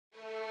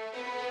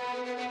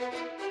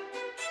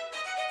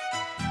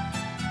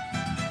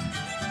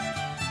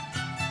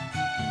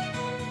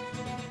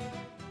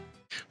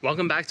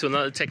Welcome back to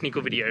another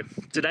technical video.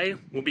 Today,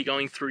 we'll be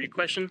going through your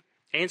question,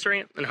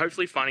 answering it, and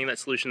hopefully finding that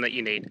solution that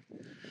you need.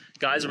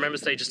 Guys, remember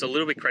to stay just a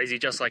little bit crazy,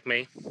 just like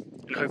me,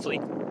 and hopefully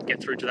get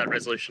through to that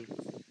resolution.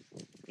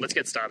 Let's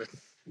get started.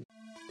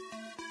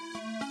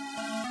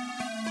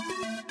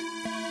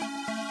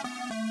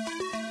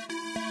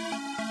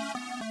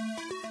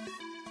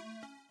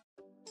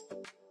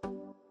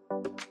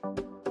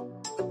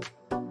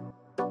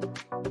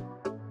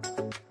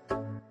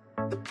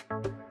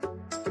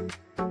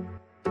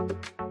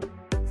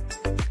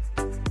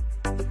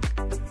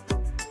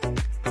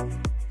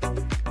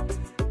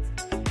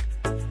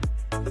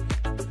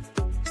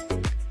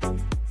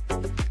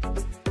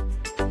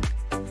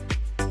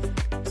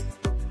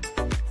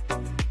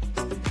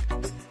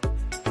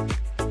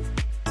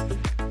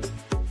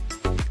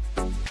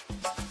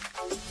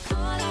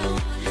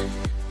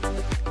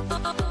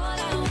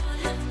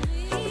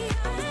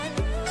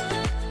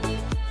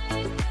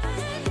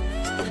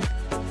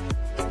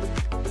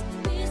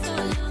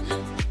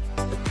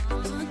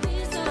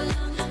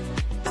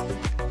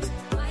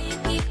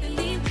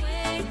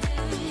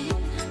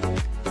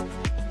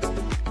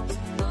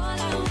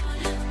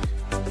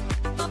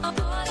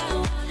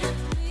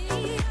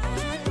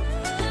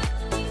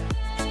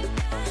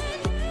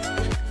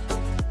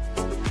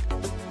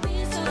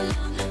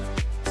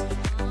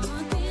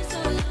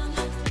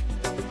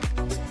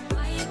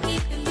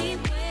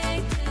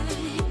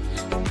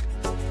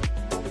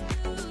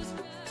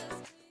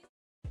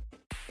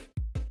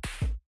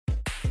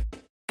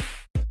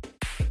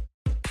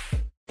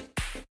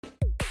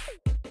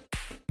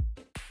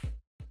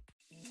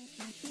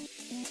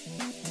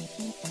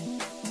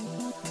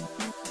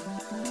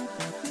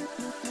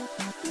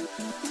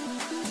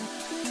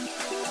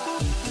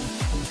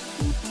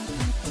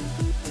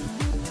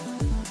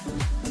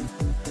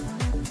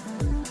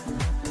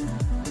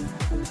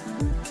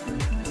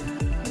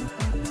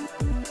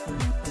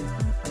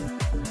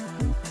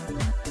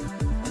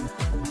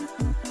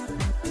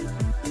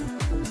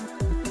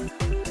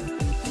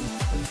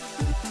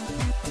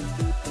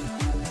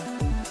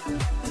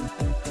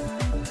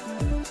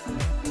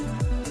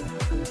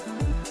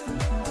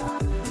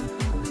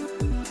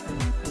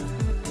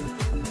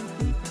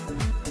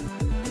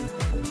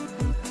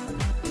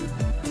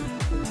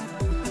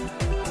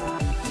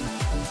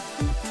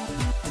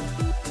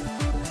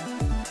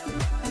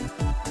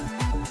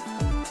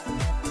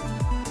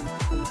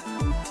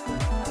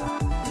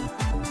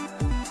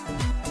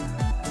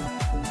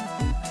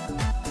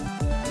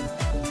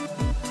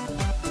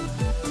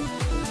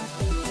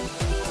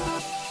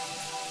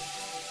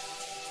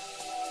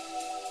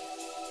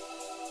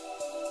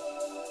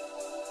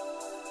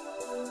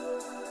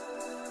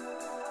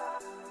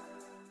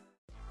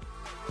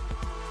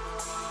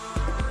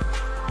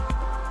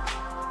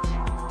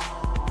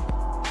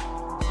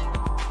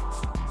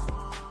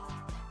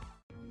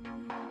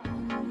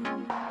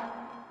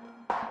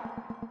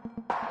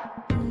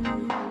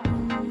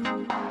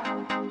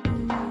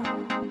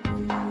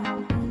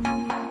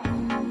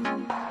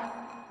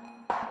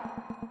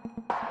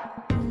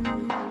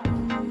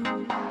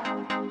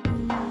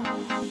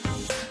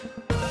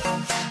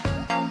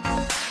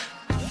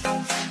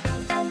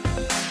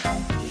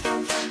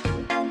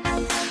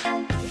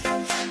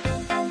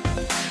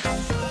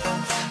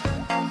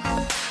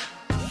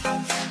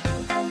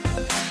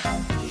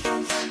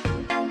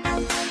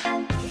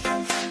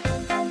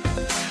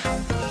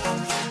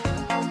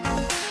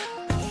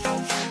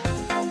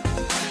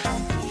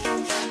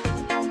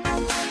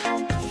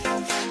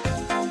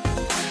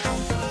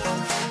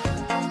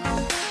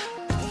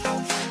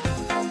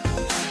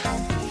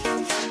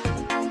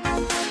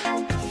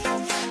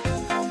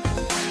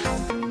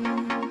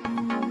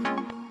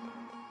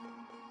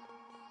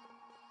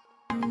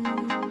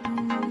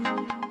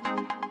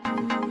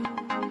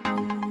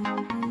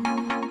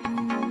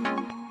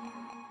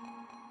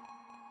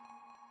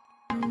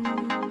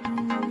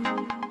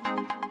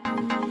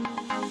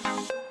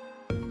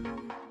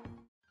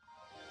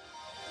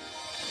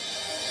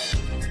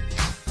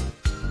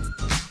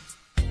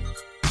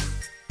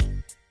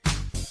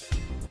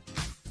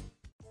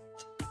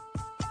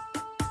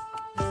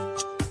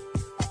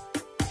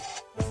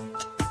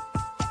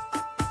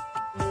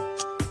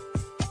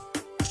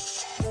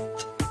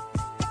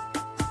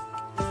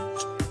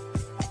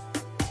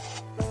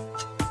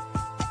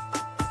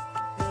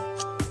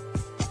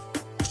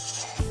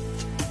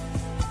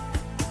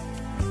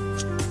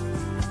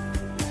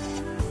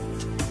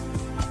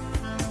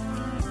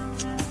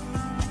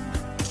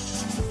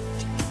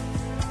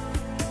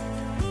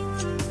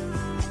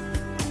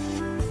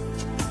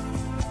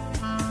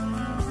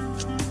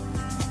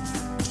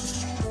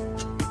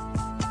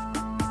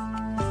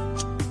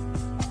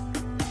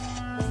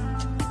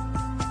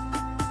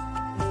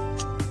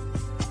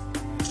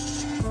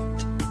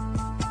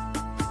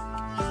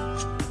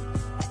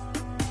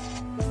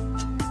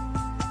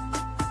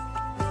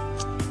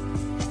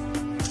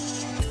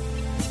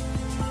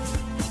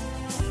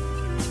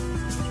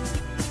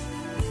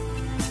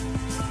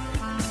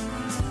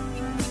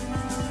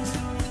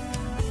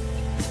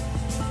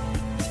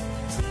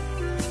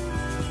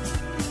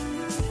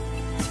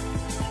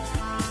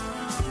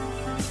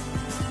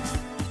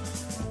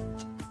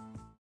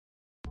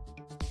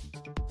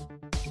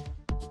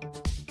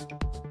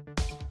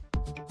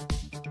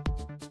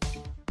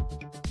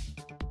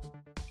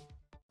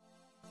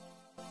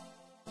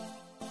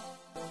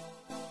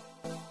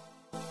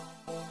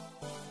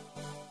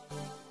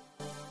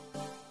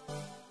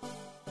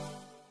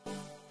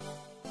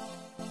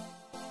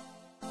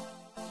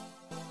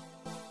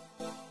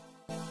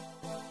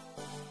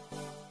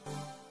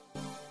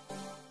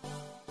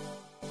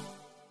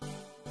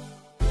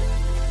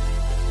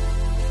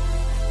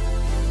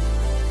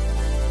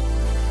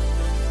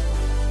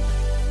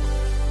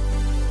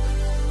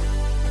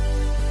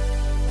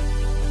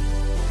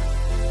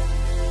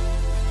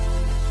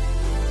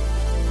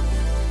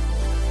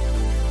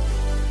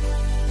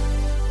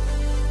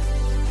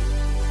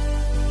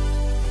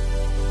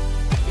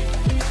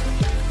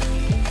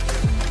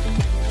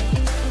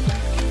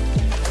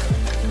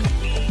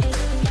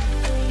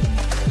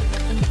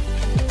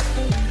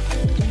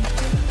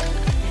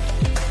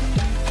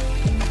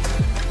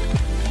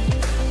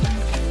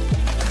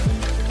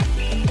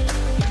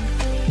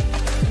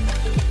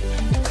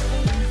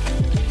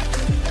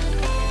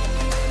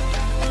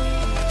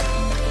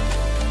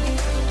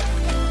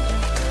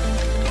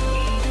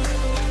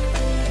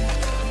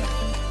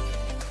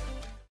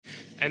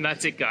 And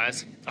that's it,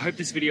 guys. I hope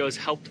this video has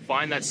helped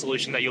find that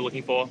solution that you're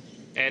looking for.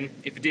 And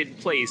if it did,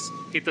 please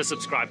hit the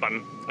subscribe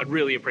button. I'd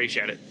really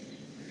appreciate it.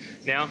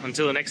 Now,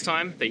 until the next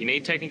time that you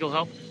need technical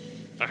help,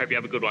 I hope you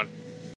have a good one.